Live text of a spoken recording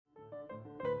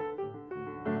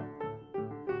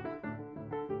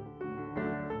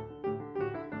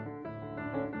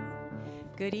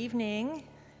Good evening.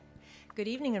 Good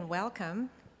evening and welcome.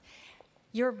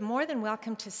 You're more than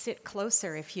welcome to sit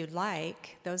closer if you'd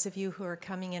like. Those of you who are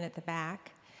coming in at the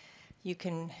back, you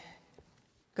can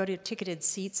go to ticketed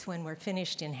seats when we're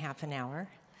finished in half an hour.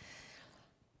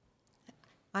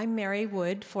 I'm Mary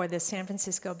Wood for the San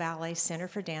Francisco Ballet Center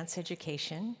for Dance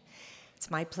Education. It's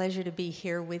my pleasure to be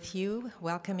here with you,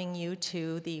 welcoming you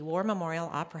to the War Memorial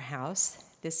Opera House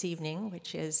this evening,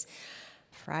 which is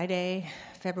Friday,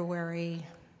 February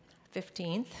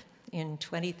 15th in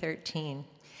 2013.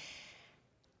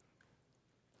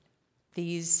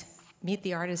 These Meet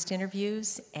the Artist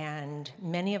interviews and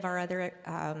many of our other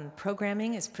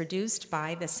programming is produced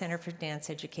by the Center for Dance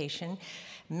Education.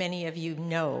 Many of you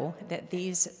know that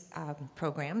these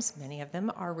programs, many of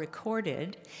them, are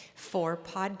recorded for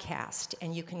podcast,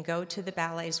 and you can go to the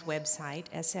ballet's website,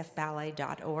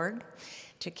 sfballet.org,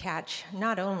 to catch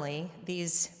not only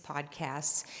these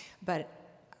podcasts, but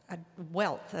a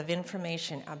wealth of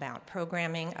information about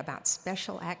programming, about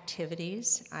special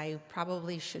activities. I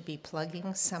probably should be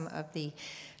plugging some of the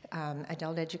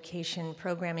adult education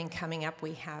programming coming up.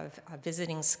 We have a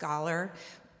visiting scholar,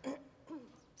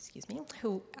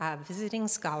 visiting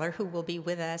scholar who will be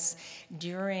with us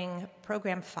during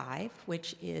Program 5,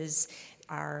 which is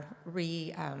our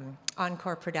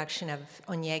encore production of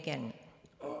Onegin.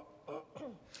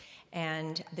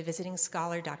 And the visiting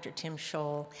scholar, Dr. Tim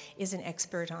Scholl, is an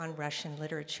expert on Russian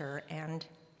literature and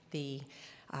the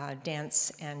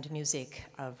dance and music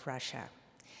of Russia.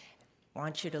 I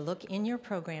want you to look in your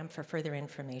program for further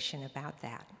information about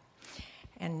that.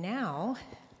 And now,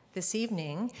 this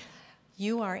evening,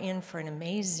 you are in for an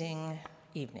amazing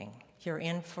evening. You're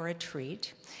in for a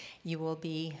treat. You will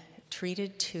be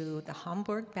treated to the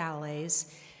Hamburg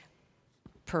Ballet's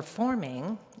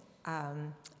performing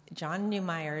John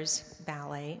Neumeier's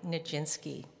ballet,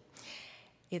 Nijinsky.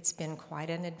 It's been quite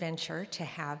an adventure to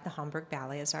have the Hamburg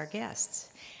Ballet as our guests.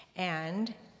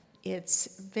 And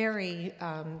it's very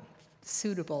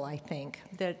suitable, I think,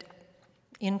 that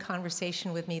in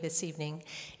conversation with me this evening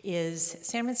is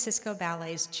San Francisco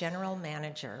Ballet's general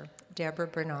manager, Debra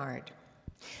Bernard.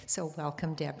 So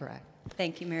welcome, Debra.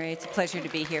 Thank you, Mary. It's a pleasure to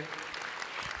be here.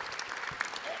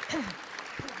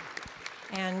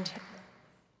 And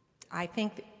I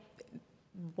think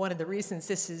one of the reasons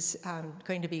this is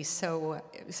going to be such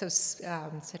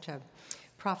a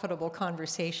profitable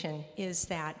conversation is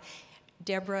that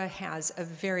Debra has a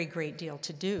very great deal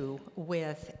to do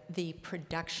with the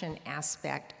production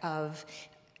aspect of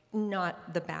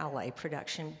not the ballet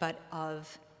production, but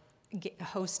of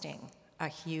hosting a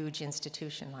huge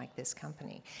institution like this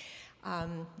company.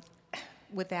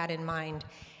 With that in mind,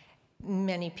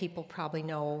 many people probably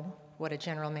know what a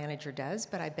general manager does,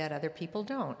 but I bet other people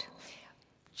don't.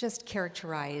 Just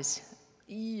characterize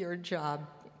your job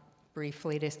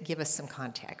briefly to give us some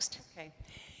context. Okay.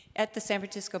 At the San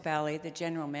Francisco Ballet, the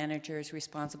general manager is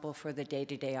responsible for the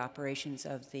day-to-day operations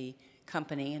of the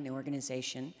company and the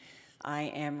organization. I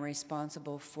am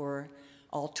responsible for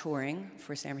all touring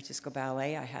for San Francisco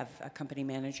Ballet. I have a company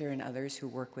manager and others who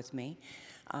work with me.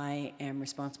 I am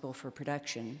responsible for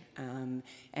production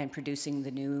and producing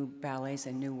the new ballets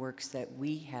and new works that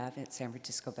we have at San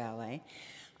Francisco Ballet.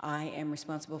 I am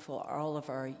responsible for all of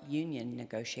our union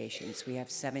negotiations. We have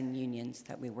 7 unions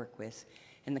that we work with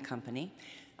in the company.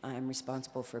 I'm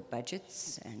responsible for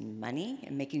budgets and money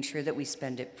and making sure that we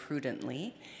spend it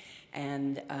prudently.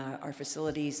 And our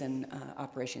facilities and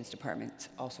operations departments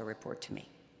also report to me.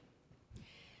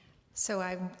 So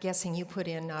I'm guessing you put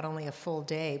in not only a full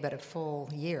day, but a full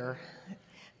year.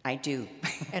 I do.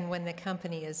 And when the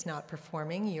company is not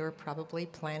performing, you're probably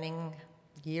planning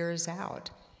years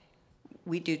out.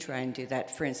 We do try and do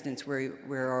that. For instance, we're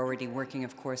already working,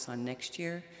 of course, on next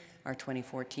year, our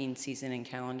 2014 season and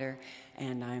calendar,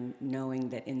 and I'm knowing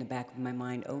that in the back of my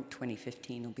mind,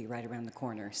 2015 will be right around the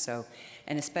corner. So,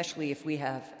 and especially if we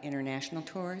have international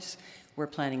tours, we're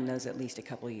planning those at least a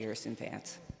couple of years in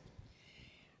advance.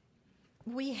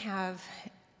 We have,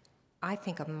 I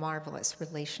think, a marvelous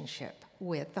relationship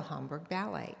with the Hamburg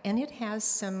Ballet, and it has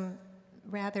some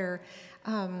rather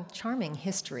charming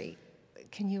history.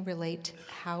 Can you relate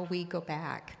how we go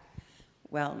back?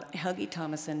 Well, Helgi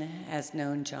Thomason has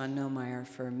known John Neumeier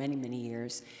for many, many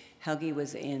years. Helgi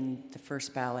was in the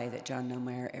first ballet that John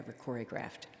Neumeier ever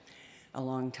choreographed a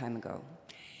long time ago.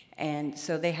 And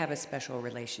so they have a special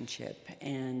relationship.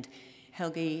 And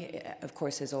Helgi, of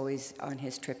course, is always on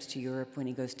his trips to Europe when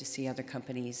he goes to see other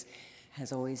companies,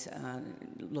 has always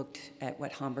looked at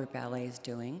what Hamburg Ballet is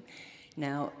doing.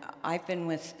 Now, I've been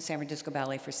with San Francisco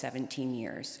Ballet for 17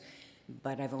 years.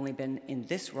 but I've only been in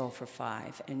this role for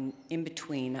 5, and in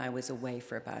between I was away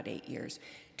for about 8 years.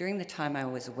 During the time I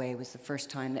was away was the first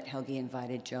time that Helgi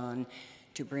invited John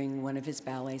to bring one of his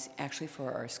ballets actually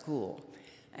for our school,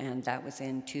 and that was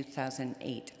in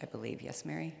 2008, I believe. Yes,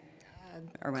 Mary?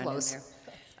 Around Close. in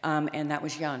there. And that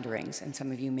was Yonderings, and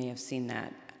some of you may have seen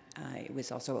that. It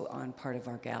was also on part of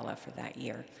our gala for that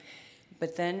year.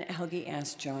 But then Helgi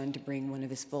asked John to bring one of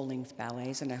his full-length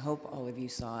ballets, and I hope all of you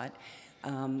saw it.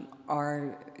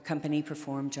 Our company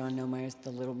performed John Neumeier's The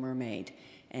Little Mermaid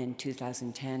in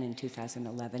 2010 and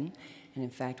 2011, and in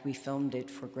fact, we filmed it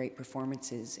for great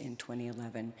performances in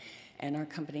 2011. And our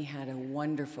company had a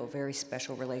wonderful, very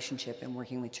special relationship in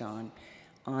working with John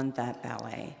on that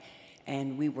ballet.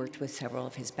 And we worked with several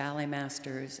of his ballet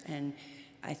masters, and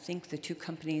I think the two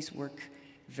companies work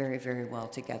very, very well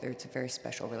together. It's a very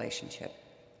special relationship.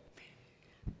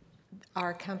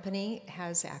 Our company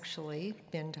has actually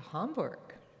been to Hamburg.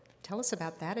 Tell us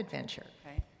about that adventure.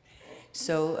 Okay.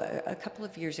 So a couple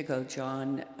of years ago,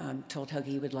 John told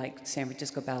Helgi he would like San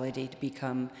Francisco Ballet Day to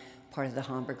become part of the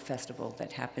Hamburg Festival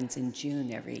that happens in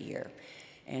June every year.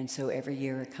 And so every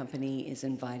year a company is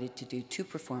invited to do 2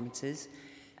 performances,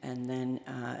 and then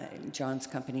John's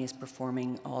company is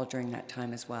performing all during that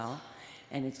time as well.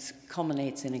 And it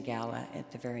culminates in a gala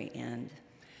at the very end.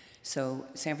 So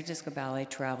San Francisco Ballet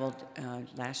traveled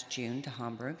last June to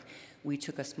Hamburg. We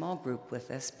took a small group with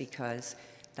us because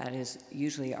that is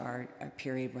usually our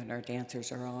period when our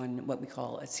dancers are on what we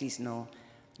call a seasonal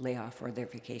layoff or their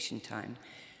vacation time.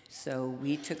 So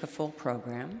we took a full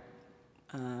program,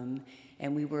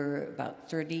 and we were about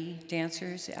 30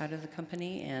 dancers out of the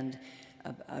company and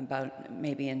about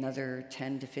maybe another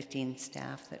 10 to 15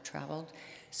 staff that traveled.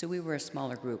 So we were a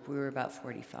smaller group. We were about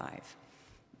 45.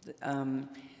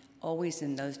 Always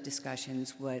in those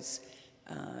discussions was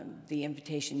the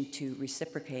invitation to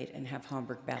reciprocate and have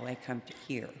Hamburg Ballet come to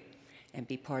here and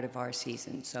be part of our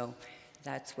season. So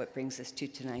that's what brings us to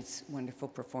tonight's wonderful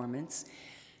performance.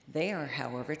 They are,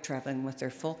 however, traveling with their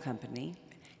full company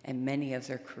and many of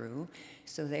their crew.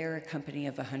 So they are a company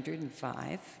of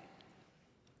 105.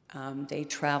 They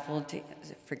traveled,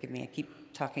 forgive me, I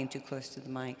keep talking too close to the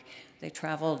mic. They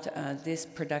traveled, this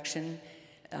production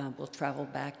will travel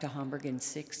back to Hamburg in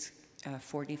 6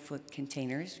 40-foot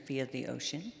containers via the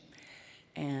ocean.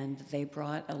 And they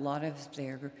brought a lot of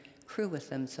their crew with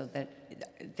them so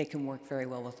that they can work very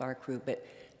well with our crew, but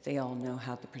they all know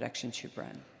how the production should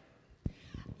run.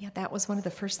 Yeah, that was one of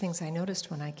the first things I noticed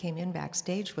when I came in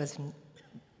backstage was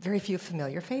very few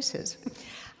familiar faces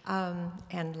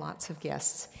and lots of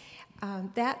guests.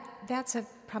 That's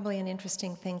probably an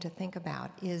interesting thing to think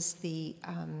about is the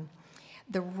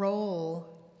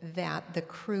role that the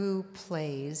crew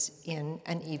plays in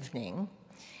an evening.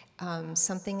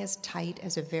 Something as tight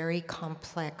as a very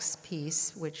complex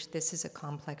piece, which this is a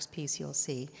complex piece you'll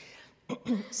see.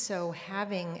 So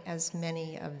having as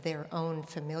many of their own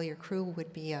familiar crew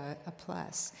would be a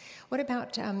plus. What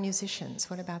about musicians?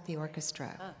 What about the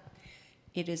orchestra?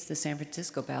 It is the San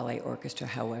Francisco Ballet Orchestra,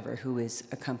 however, who is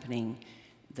accompanying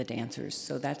the dancers.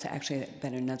 So that's actually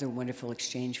been another wonderful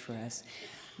exchange for us.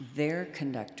 Their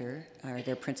conductor, or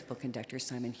their principal conductor,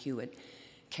 Simon Hewitt,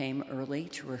 came early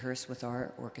to rehearse with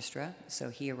our orchestra. So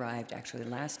he arrived actually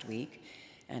last week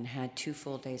and had 2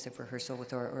 full days of rehearsal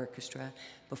with our orchestra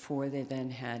before they then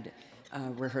had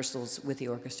rehearsals with the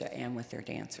orchestra and with their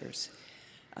dancers.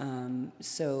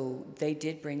 So they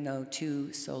did bring, though,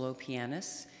 2 solo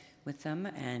pianists with them,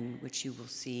 and which you will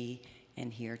see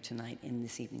and hear tonight in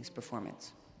this evening's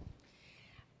performance.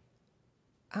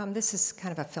 This is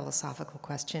kind of a philosophical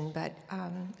question, but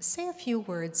say a few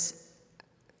words,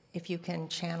 if you can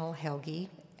channel Helgi,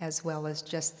 as well as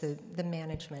just the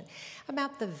management,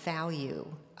 about the value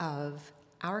of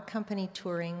our company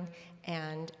touring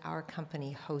and our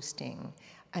company hosting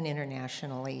an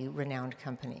internationally renowned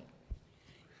company.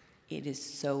 It is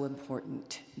so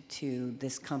important to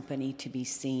this company to be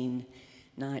seen,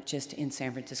 not just in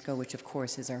San Francisco, which of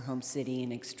course is our home city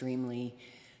and extremely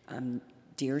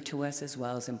dear to us as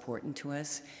well as important to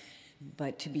us,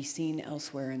 but to be seen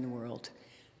elsewhere in the world.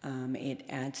 It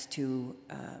adds to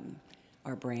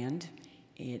our brand,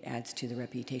 it adds to the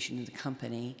reputation of the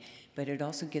company, but it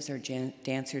also gives our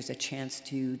dancers a chance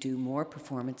to do more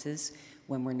performances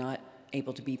when we're not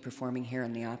able to be performing here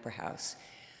in the Opera House.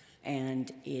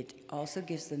 And it also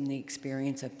gives them the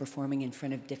experience of performing in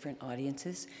front of different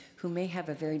audiences who may have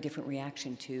a very different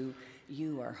reaction to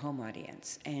you, our home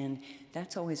audience. And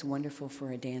that's always wonderful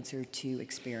for a dancer to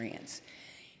experience.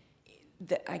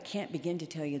 I can't begin to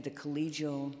tell you the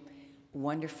collegial,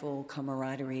 wonderful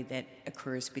camaraderie that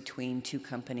occurs between 2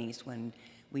 companies when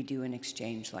we do an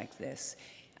exchange like this.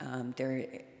 There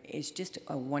it's just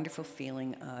a wonderful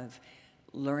feeling of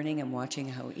learning and watching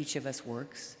how each of us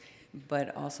works,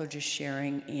 but also just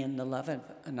sharing in the love of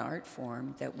an art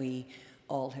form that we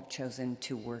all have chosen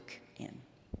to work in.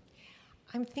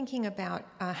 I'm thinking about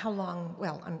how long,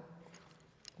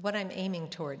 what I'm aiming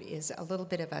toward is a little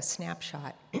bit of a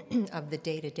snapshot of the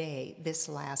day-to-day this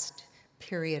last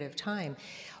period of time.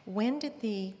 When did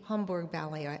the Hamburg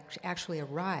Ballet actually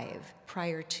arrive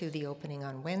prior to the opening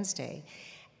on Wednesday?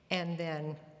 And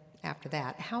then after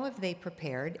that, how have they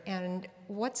prepared, and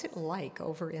what's it like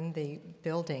over in the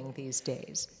building these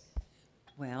days?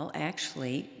 Well,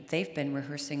 actually, they've been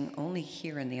rehearsing only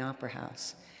here in the Opera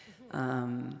House.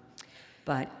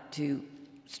 But to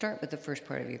start with the first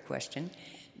part of your question,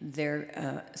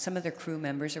 some of their crew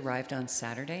members arrived on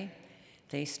Saturday.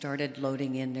 They started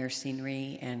loading in their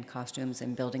scenery and costumes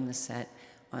and building the set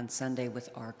on Sunday with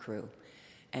our crew.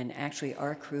 And actually,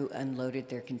 our crew unloaded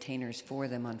their containers for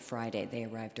them on Friday. They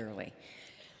arrived early.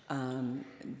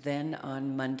 Then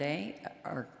on Monday,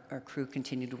 our crew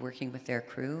continued working with their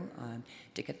crew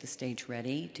to get the stage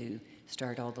ready, to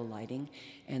start all the lighting.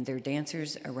 And their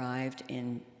dancers arrived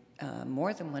in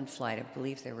more than one flight. I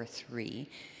believe there were 3.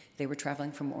 They were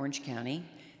traveling from Orange County.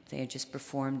 They had just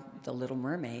performed The Little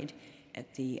Mermaid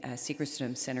at the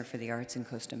Segerstrom Center for the Arts in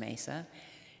Costa Mesa.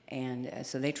 And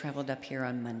so they traveled up here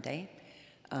on Monday.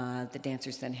 The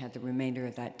dancers then had the remainder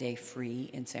of that day free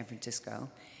in San Francisco,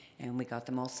 and we got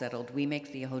them all settled. We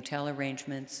make the hotel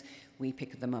arrangements. We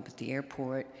pick them up at the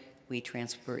airport. We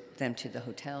transport them to the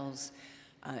hotels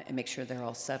and make sure they're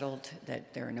all settled,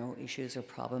 that there are no issues or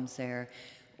problems there.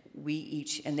 We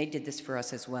each, and they did this for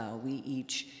us as well, we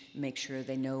each make sure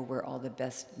they know where all the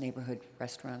best neighborhood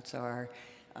restaurants are,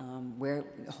 where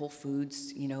Whole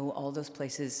Foods, all those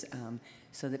places,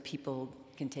 so that people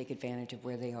can take advantage of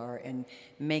where they are and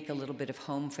make a little bit of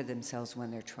home for themselves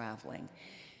when they're traveling.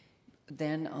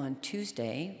 Then on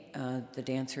Tuesday, the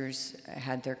dancers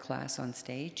had their class on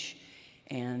stage,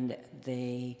 and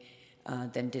they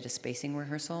then did a spacing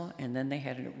rehearsal, and then they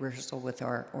had a rehearsal with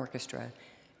our orchestra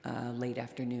late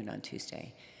afternoon on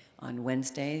Tuesday. On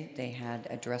Wednesday, they had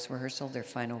a dress rehearsal, their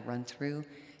final run-through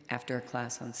after a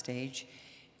class on stage.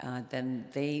 Then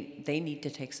they need to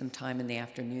take some time in the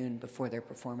afternoon before their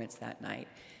performance that night.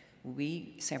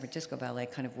 We, San Francisco Ballet,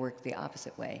 kind of work the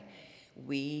opposite way.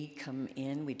 We come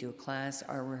in, we do a class,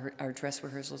 our dress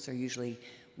rehearsals are usually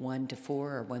 1 to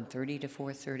 4 or 1:30 to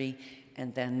 4:30,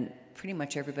 and then pretty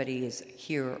much everybody is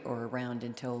here or around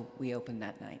until we open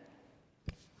that night.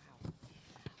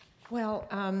 Well,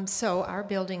 so our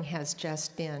building has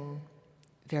just been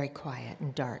very quiet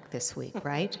and dark this week,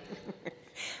 right?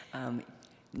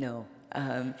 No.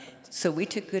 So we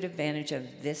took good advantage of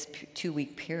this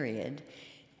 2-week period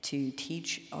to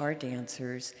teach our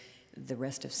dancers the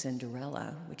rest of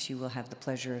Cinderella, which you will have the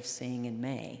pleasure of seeing in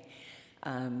May.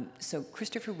 So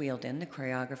Christopher Wheeldon, the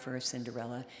choreographer of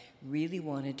Cinderella, really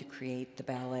wanted to create the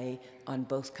ballet on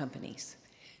both companies.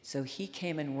 So he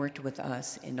came and worked with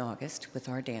us in August with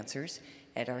our dancers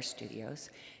at our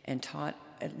studios and taught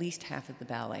at least half of the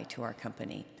ballet to our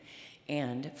company.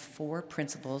 And 4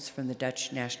 principals from the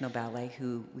Dutch National Ballet,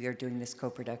 who we are doing this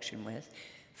co-production with,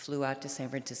 flew out to San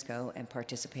Francisco and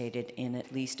participated in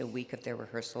at least a week of their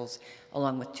rehearsals,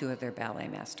 along with 2 of their ballet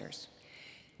masters.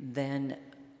 Then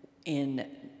in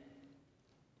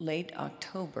late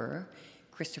October,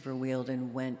 Christopher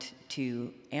Wheeldon went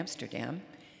to Amsterdam,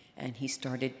 and he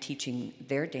started teaching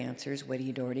their dancers what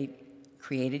he'd already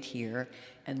created here,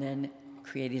 and then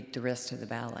created the rest of the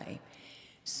ballet.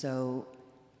 So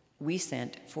we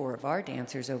sent 4 of our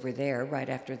dancers over there right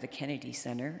after the Kennedy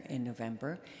Center in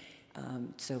November.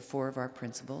 So 4 of our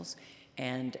principals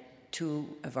and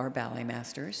 2 of our ballet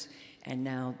masters, and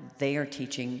now they are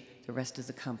teaching the rest of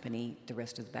the company the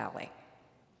rest of the ballet.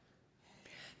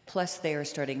 Plus they are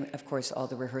starting, of course, all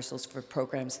the rehearsals for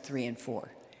programs 3 and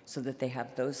 4, so that they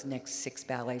have those next 6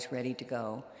 ballets ready to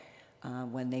go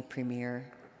when they premiere.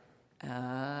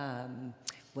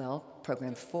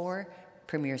 Program 4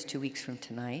 premieres 2 weeks from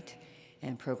tonight,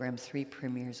 and program 3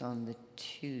 premieres on the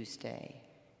Tuesday.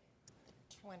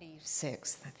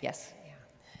 26th, I think. Yes. Yeah.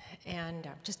 And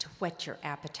just to whet your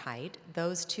appetite,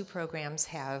 those 2 programs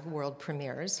have world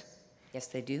premieres. Yes,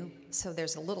 they do. So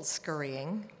there's a little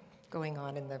scurrying going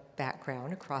on in the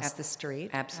background across the street.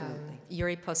 Absolutely.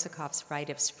 Yuri Posakov's Rite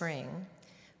of Spring,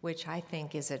 which I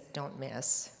think is a don't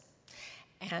miss.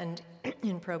 And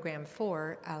in program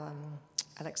 4,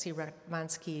 Alexei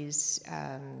Ratmansky's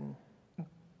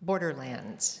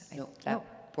Borderlands.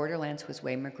 Borderlands was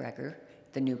Wayne McGregor,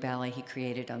 the new ballet he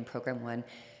created on program 1.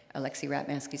 Alexei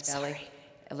Ratmansky's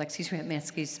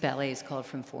ballet is called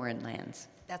From Foreign Lands.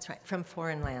 That's right, from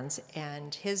foreign lands,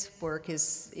 and his work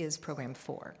is Program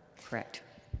 4. Correct.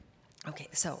 Okay,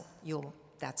 so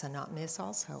that's a not miss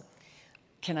also.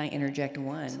 Can I interject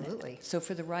one? Absolutely. So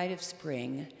for the Rite of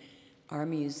Spring, our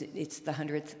music, it's the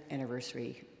 100th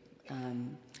anniversary,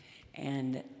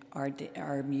 and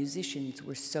our musicians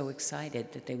were so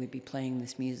excited that they would be playing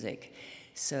this music.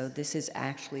 So this is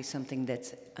actually something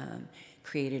that's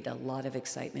created a lot of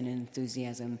excitement and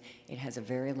enthusiasm. It has a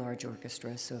very large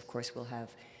orchestra, so of course we'll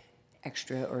have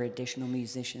extra or additional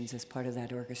musicians as part of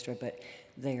that orchestra, but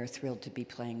they are thrilled to be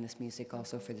playing this music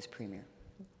also for this premiere.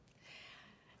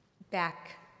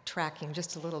 Backtracking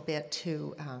just a little bit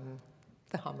to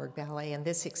the Hamburg Ballet and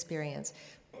this experience,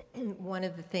 one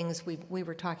of the things we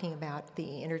were talking about,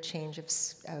 the interchange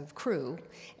of crew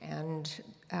and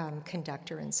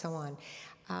conductor and so on.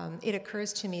 It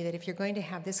occurs to me that if you're going to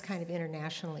have this kind of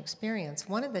international experience,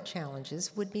 one of the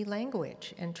challenges would be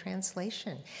language and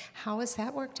translation. How has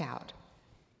that worked out?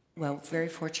 Well, very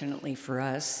fortunately for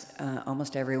us,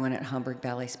 almost everyone at Hamburg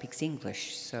Ballet speaks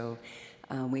English, so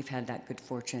we've had that good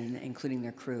fortune, including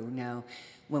their crew. Now,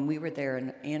 when we were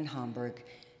there in Hamburg,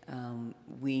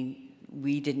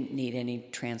 we didn't need any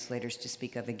translators to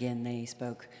speak of. Again, they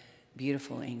spoke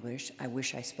beautiful English. I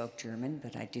wish I spoke German,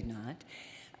 but I do not.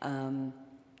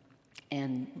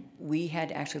 And we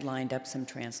had actually lined up some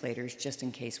translators just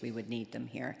in case we would need them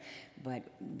here, but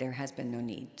there has been no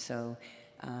need. So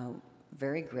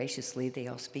very graciously, they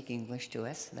all speak English to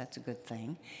us. That's a good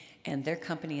thing. And their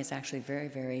company is actually very,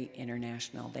 very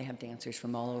international. They have dancers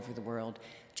from all over the world,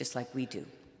 just like we do.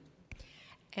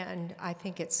 And I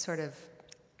think it's sort of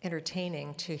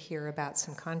entertaining to hear about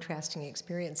some contrasting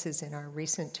experiences in our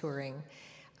recent touring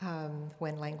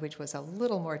when language was a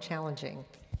little more challenging.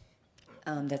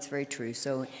 That's very true.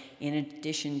 So in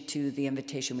addition to the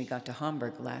invitation we got to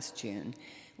Hamburg last June,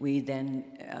 we then,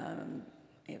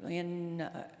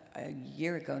 a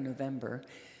year ago, November,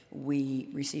 we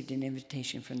received an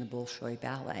invitation from the Bolshoi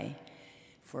Ballet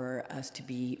for us to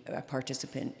be a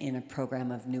participant in a program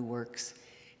of new works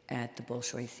at the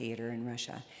Bolshoi Theater in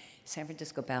Russia. San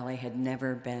Francisco Ballet had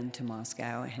never been to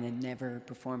Moscow and had never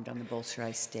performed on the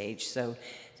Bolshoi stage, so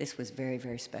this was very,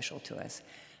 very special to us.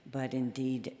 But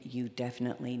indeed, you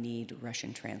definitely need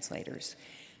Russian translators.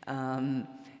 And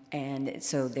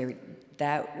so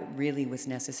that really was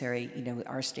necessary. You know,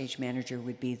 our stage manager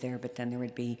would be there, but then there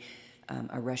would be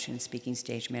a Russian-speaking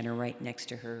stage manager right next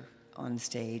to her on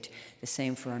stage. The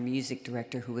same for our music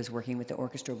director, who was working with the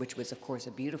orchestra, which was, of course,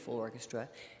 a beautiful orchestra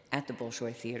at the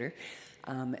Bolshoi Theater.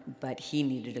 But he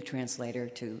needed a translator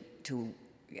to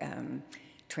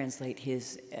translate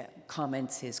his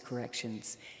comments, his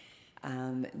corrections.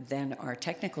 Then our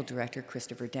technical director,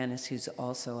 Christopher Dennis, who's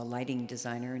also a lighting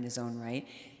designer in his own right,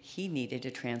 he needed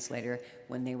a translator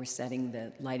when they were setting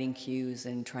the lighting cues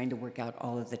and trying to work out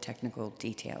all of the technical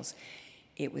details.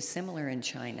 It was similar in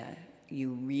China.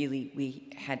 We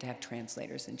had to have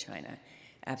translators in China,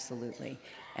 absolutely.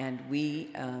 And we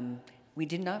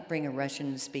did not bring a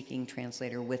Russian-speaking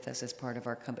translator with us as part of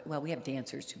our company. Well, we have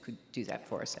dancers who could do that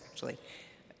for us, actually.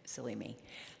 Silly me.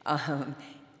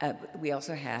 We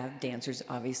also have dancers,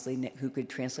 obviously, who could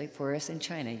translate for us in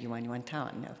China, Yuan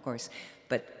Tan, of course,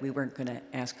 but we weren't going to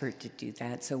ask her to do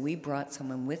that. So we brought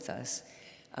someone with us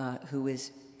who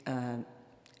is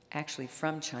actually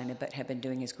from China, but had been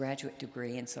doing his graduate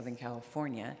degree in Southern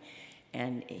California,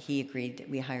 and he agreed that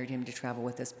we hired him to travel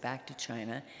with us back to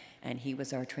China, and he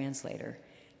was our translator.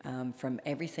 From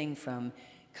everything from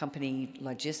company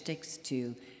logistics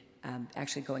to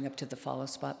actually going up to the follow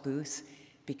spot booth,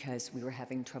 because we were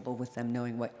having trouble with them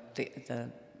knowing what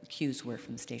the cues were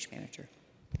from the stage manager.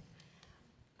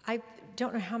 I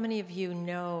don't know how many of you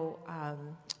know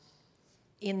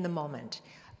in the moment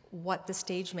what the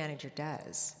stage manager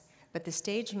does, but the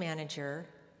stage manager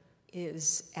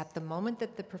is, at the moment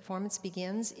that the performance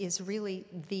begins, is really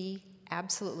the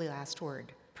absolutely last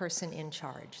word, person in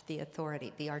charge, the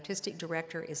authority. The artistic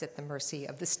director is at the mercy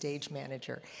of the stage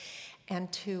manager.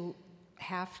 And to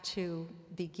have to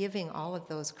be giving all of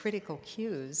those critical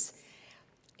cues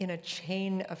in a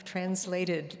chain of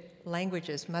translated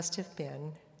languages must have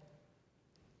been...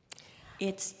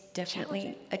 It's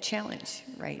definitely a challenge,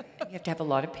 right? You have to have a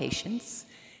lot of patience.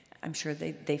 I'm sure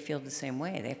they feel the same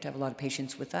way. They have to have a lot of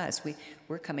patience with us.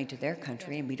 We're coming to their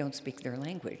country and we don't speak their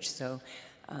language. So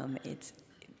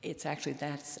it's actually,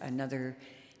 that's another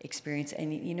experience.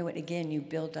 And you know what, again, you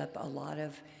build up a lot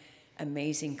of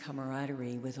amazing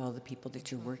camaraderie with all the people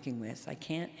that you're working with. I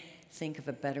can't think of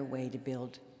a better way to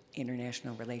build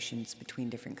international relations between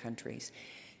different countries.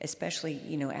 Especially,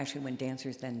 you know, actually when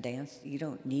dancers then dance, you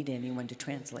don't need anyone to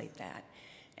translate that.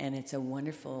 And it's a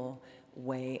wonderful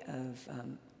way of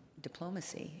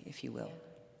diplomacy, if you will.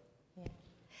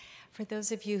 For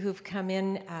those of you who've come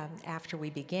in after we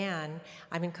began,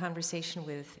 I'm in conversation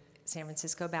with San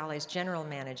Francisco Ballet's general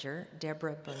manager,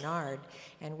 Debra Bernard,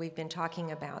 and we've been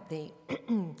talking about the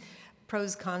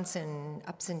pros, cons, and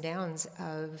ups and downs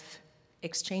of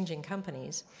exchanging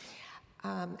companies.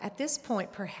 At this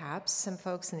point, perhaps some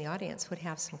folks in the audience would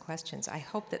have some questions. I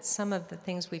hope that some of the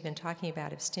things we've been talking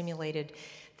about have stimulated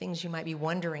things you might be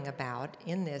wondering about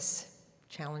in this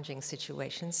challenging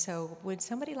situation. So would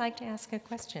somebody like to ask a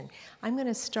question? I'm going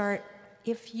to start.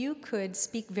 If you could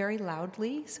speak very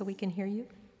loudly so we can hear you.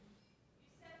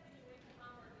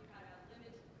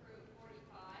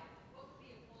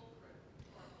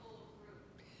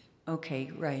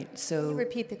 Okay, right. So Can you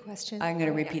repeat the question? I'm going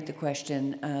to repeat the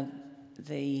question.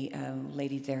 The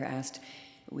lady there asked,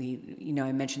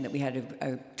 I mentioned that we had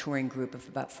a touring group of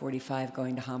about 45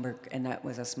 going to Hamburg, and that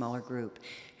was a smaller group.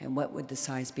 And what would the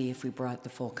size be if we brought the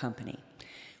full company?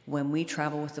 When we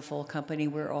travel with the full company,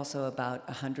 we're also about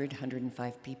 100,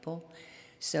 105 people.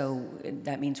 So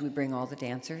that means we bring all the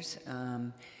dancers,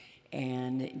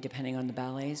 and depending on the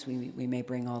ballets, we may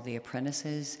bring all the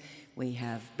apprentices. We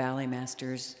have ballet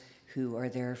masters who are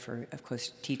there for, of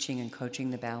course, teaching and coaching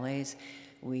the ballets.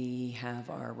 We have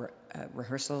our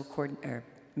rehearsal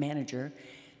manager,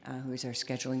 who is our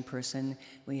scheduling person.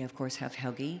 We, of course, have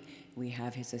Helgi. We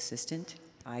have his assistant.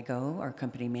 I go, our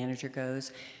company manager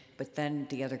goes. But then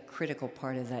the other critical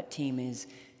part of that team is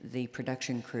the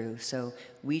production crew. So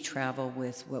we travel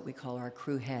with what we call our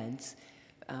crew heads,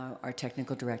 our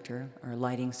technical director, our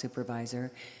lighting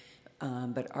supervisor.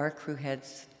 But our crew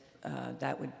heads,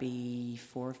 that would be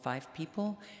 4 or 5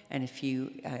 people, and a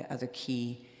few other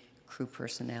key crew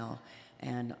personnel.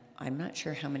 And I'm not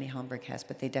sure how many Hamburg has,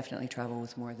 but they definitely travel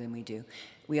with more than we do.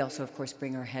 We also, of course,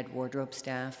 bring our head wardrobe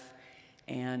staff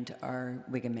and our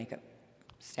wig and makeup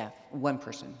staff, 1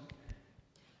 person.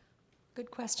 Good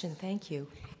question, thank you.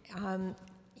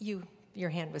 Your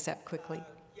hand was up quickly.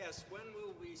 Yes, when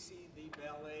will we see the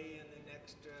ballet in the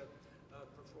next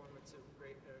performance of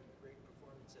great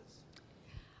performances?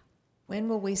 When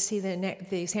will we see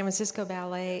the San Francisco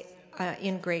Ballet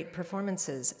in great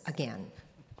performances again?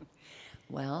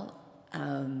 Well,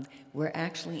 we're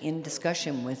actually in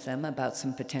discussion with them about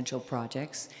some potential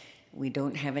projects. We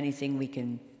don't have anything we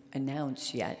can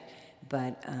announce yet,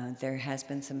 but there has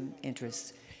been some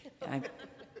interest.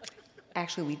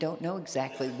 Actually, we don't know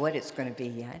exactly what it's going to be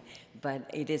yet, but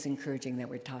it is encouraging that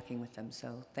we're talking with them,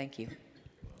 so thank you.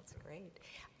 That's great.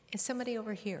 Is somebody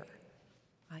over here?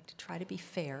 I like to try to be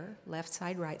fair, left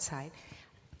side, right side.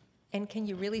 And can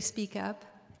you really speak up?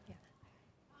 Yeah.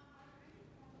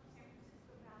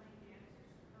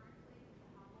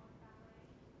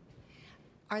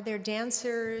 Are there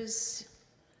dancers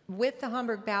with the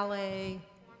Hamburg Ballet,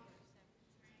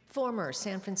 former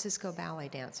San Francisco Ballet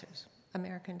dancers,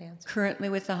 American dancers? Currently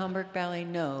with the Hamburg Ballet,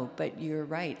 no, but you're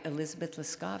right. Elizabeth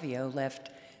Lascavio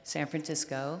left San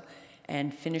Francisco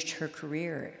and finished her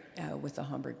career with the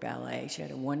Hamburg Ballet. She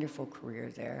had a wonderful career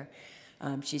there.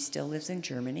 She still lives in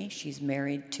Germany. She's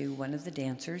married to one of the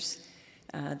dancers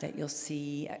that you'll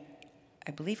see.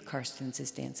 I believe Karstens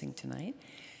is dancing tonight.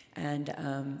 And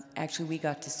actually, we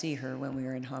got to see her when we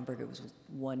were in Hamburg. It was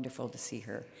wonderful to see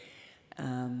her.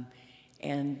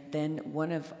 And then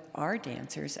one of our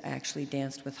dancers actually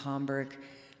danced with Hamburg,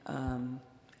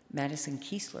 Madison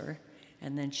Kiesler,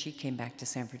 and then she came back to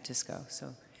San Francisco.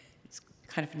 So it's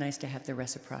kind of nice to have the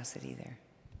reciprocity there.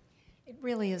 It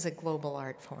really is a global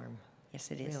art form. Yes,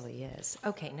 it is. It really is.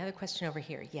 Okay, another question over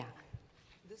here. Yeah.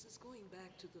 This is going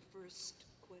back to the first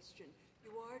question.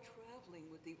 You are traveling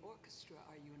with the orchestra,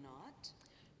 are you not?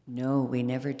 No, we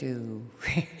never do.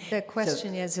 The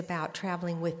question is about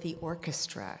traveling with the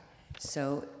orchestra.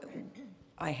 So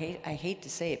I hate to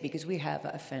say it because we have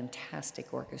a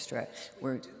fantastic orchestra.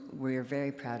 We're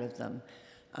very proud of them.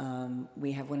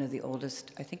 We have one of the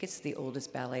oldest, I think it's the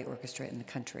oldest ballet orchestra in the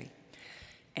country.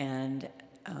 And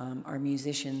our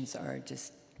musicians are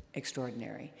just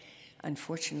extraordinary.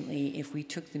 Unfortunately, if we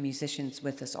took the musicians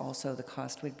with us also, the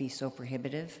cost would be so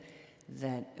prohibitive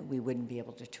that we wouldn't be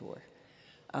able to tour.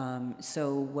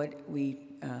 So what we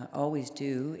always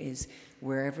do is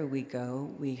wherever we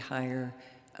go, we hire,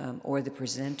 or the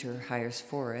presenter hires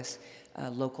for us,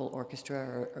 a local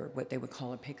orchestra or what they would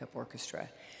call a pickup orchestra.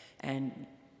 And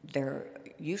they're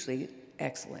usually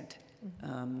excellent.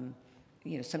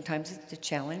 Sometimes it's a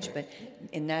challenge, but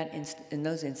in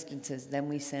those instances, then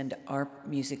we send our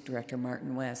music director,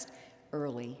 Martin West,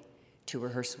 early to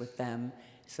rehearse with them.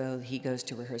 So he goes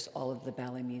to rehearse all of the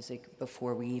ballet music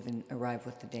before we even arrive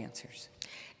with the dancers.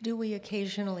 Do we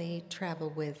occasionally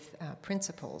travel with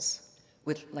principals?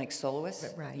 With like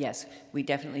soloists? Right. Yes, we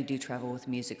definitely do travel with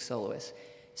music soloists.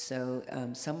 So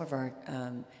some of our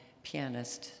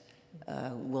pianists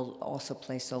will also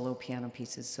play solo piano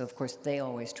pieces. So of course they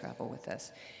always travel with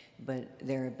us. But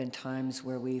there have been times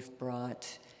where we've brought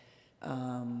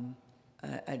um,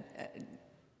 a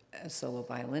solo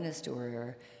violinist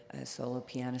or a solo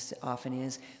pianist. Often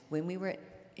is when we were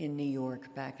in New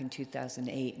York back in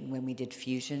 2008, and when we did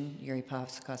Fusion, Yuri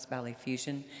Pavskov's Ballet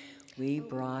Fusion, we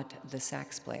brought the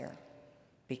sax player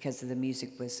because the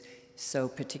music was so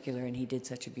particular and he did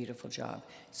such a beautiful job.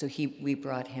 So we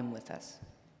brought him with us.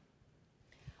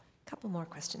 A couple more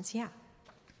questions, yeah.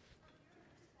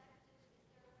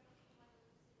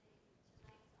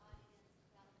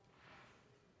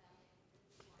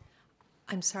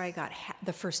 I'm sorry, I got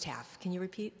the first half. Can you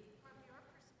repeat? From your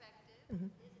perspective,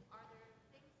 are there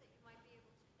things that you might be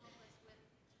able to help us with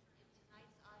in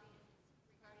tonight's audience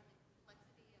regarding the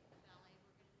complexity of the ballet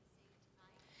we're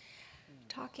going to be seeing tonight?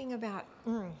 Talking about,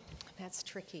 that's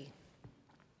tricky.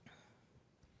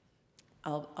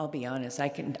 I'll be honest. I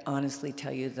can honestly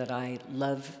tell you that I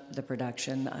love the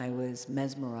production. I was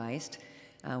mesmerized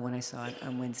when I saw it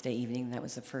on Wednesday evening. That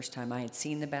was the first time I had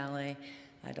seen the ballet.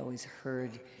 I'd always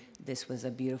heard this was a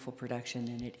beautiful production,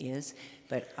 and it is.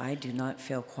 But I do not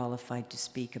feel qualified to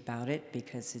speak about it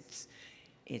because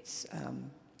it's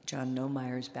John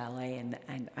Neumeier's ballet,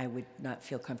 and I would not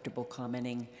feel comfortable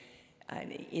commenting.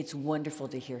 It's wonderful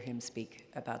to hear him speak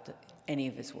about any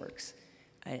of his works.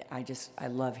 I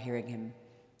love hearing him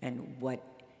and what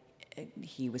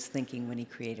he was thinking when he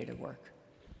created a work.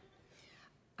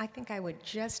 I think I would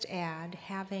just add,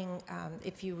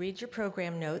 if you read your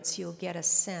program notes, you'll get a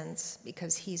sense,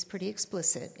 because he's pretty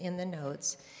explicit in the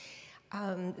notes,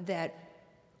 that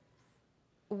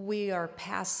we are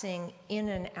passing in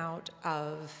and out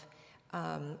of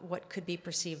what could be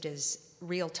perceived as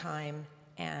real time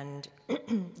and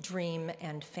dream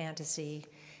and fantasy.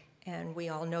 And we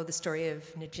all know the story of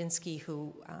Nijinsky,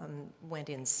 who went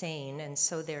insane, and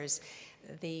so there's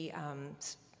the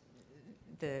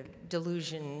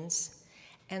delusions.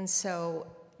 And so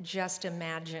just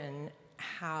imagine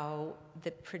how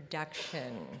the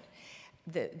production,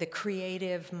 the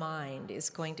creative mind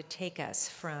is going to take us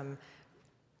from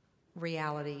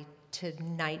reality to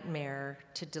nightmare,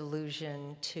 to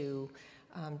delusion, to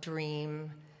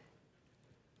dream.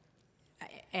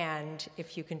 And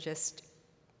if you can just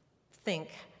think,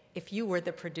 if you were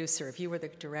the producer, if you were the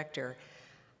director,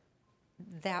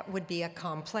 that would be a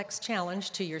complex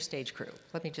challenge to your stage crew.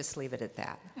 Let me just leave it at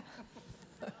that.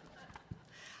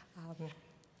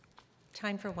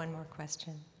 Time for one more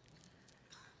question.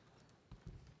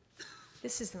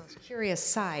 This is the most curious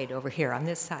side over here, on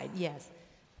this side. Yes?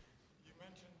 You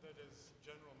mentioned that as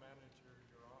general manager,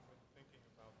 you're often thinking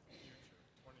about the future,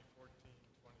 2014,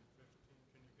 2015.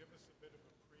 Can you give us a bit of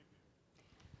a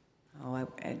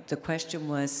preview? The question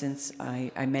was, since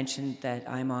I mentioned that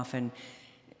I'm often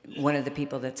one of the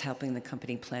people that's helping the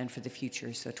company plan for the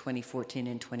future, so 2014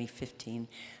 and 2015,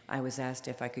 I was asked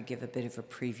if I could give a bit of a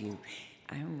preview.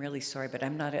 I'm really sorry, but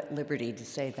I'm not at liberty to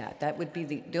say that. That would be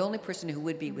the only person who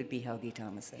would be Helgi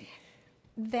Thomason.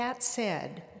 That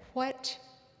said, what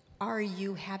are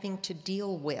you having to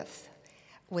deal with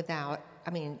without,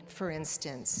 for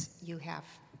instance, you have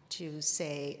to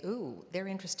say, ooh, they're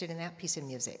interested in that piece of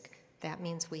music. That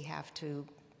means we have to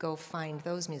go find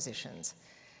those musicians.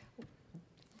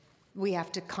 We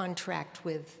have to contract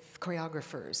with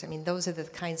choreographers. Those are the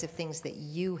kinds of things that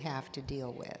you have to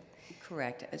deal with.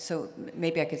 Correct. So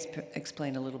maybe I could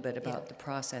explain a little bit about the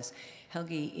process.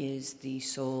 Helgi is the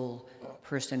sole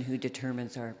person who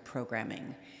determines our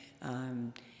programming.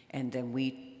 And then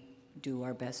we do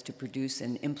our best to produce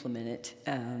and implement it,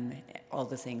 all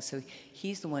the things. So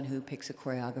he's the one who picks a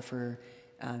choreographer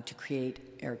to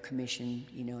create or commission,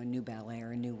 a new ballet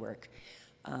or a new work.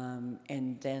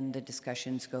 And then the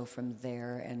discussions go from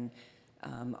there, and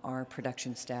our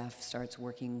production staff starts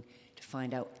working to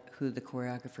find out who the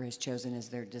choreographer has chosen as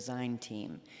their design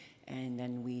team. And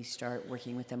then we start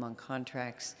working with them on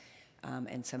contracts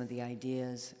and some of the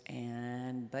ideas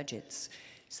and budgets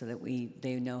so that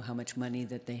they know how much money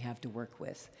that they have to work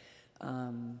with.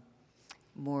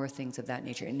 More things of that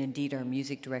nature. And indeed, our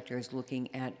music director is looking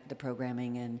at the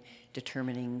programming and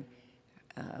determining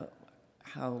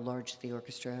how large the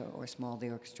orchestra or small the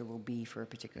orchestra will be for a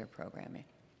particular programming.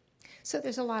 So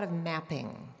there's a lot of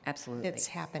mapping. Absolutely. That's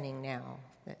happening now.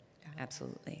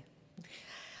 Absolutely.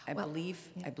 I believe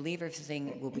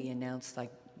everything will be announced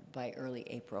by early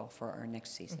April for our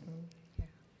next season. Mm-hmm. Yeah.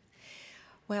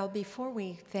 Well, before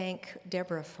we thank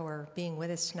Debra for being with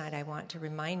us tonight, I want to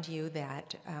remind you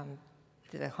that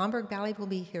the Hamburg Ballet will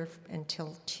be here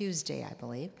until Tuesday, I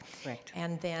believe. Correct.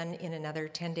 And then in another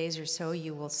 10 days or so,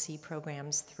 you will see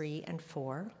programs 3 and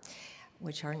 4,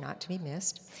 which are not to be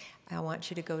missed. I want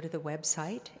you to go to the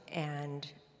website and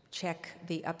check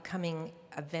the upcoming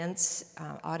events,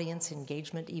 audience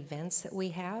engagement events that we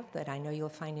have that I know you'll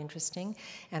find interesting,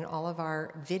 and all of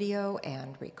our video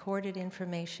and recorded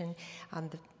information.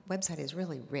 The website is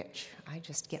really rich. I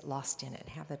just get lost in it,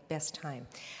 have the best time.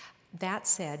 That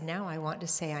said, now I want to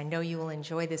say I know you will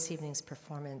enjoy this evening's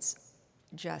performance.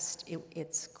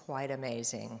 It's quite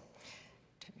amazing.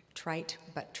 Trite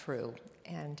but true.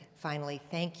 And finally,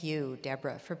 thank you,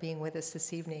 Debra, for being with us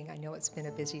this evening. I know it's been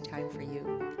a busy time for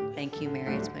you. Thank you,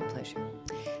 Mary. It's my pleasure.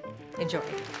 Enjoy.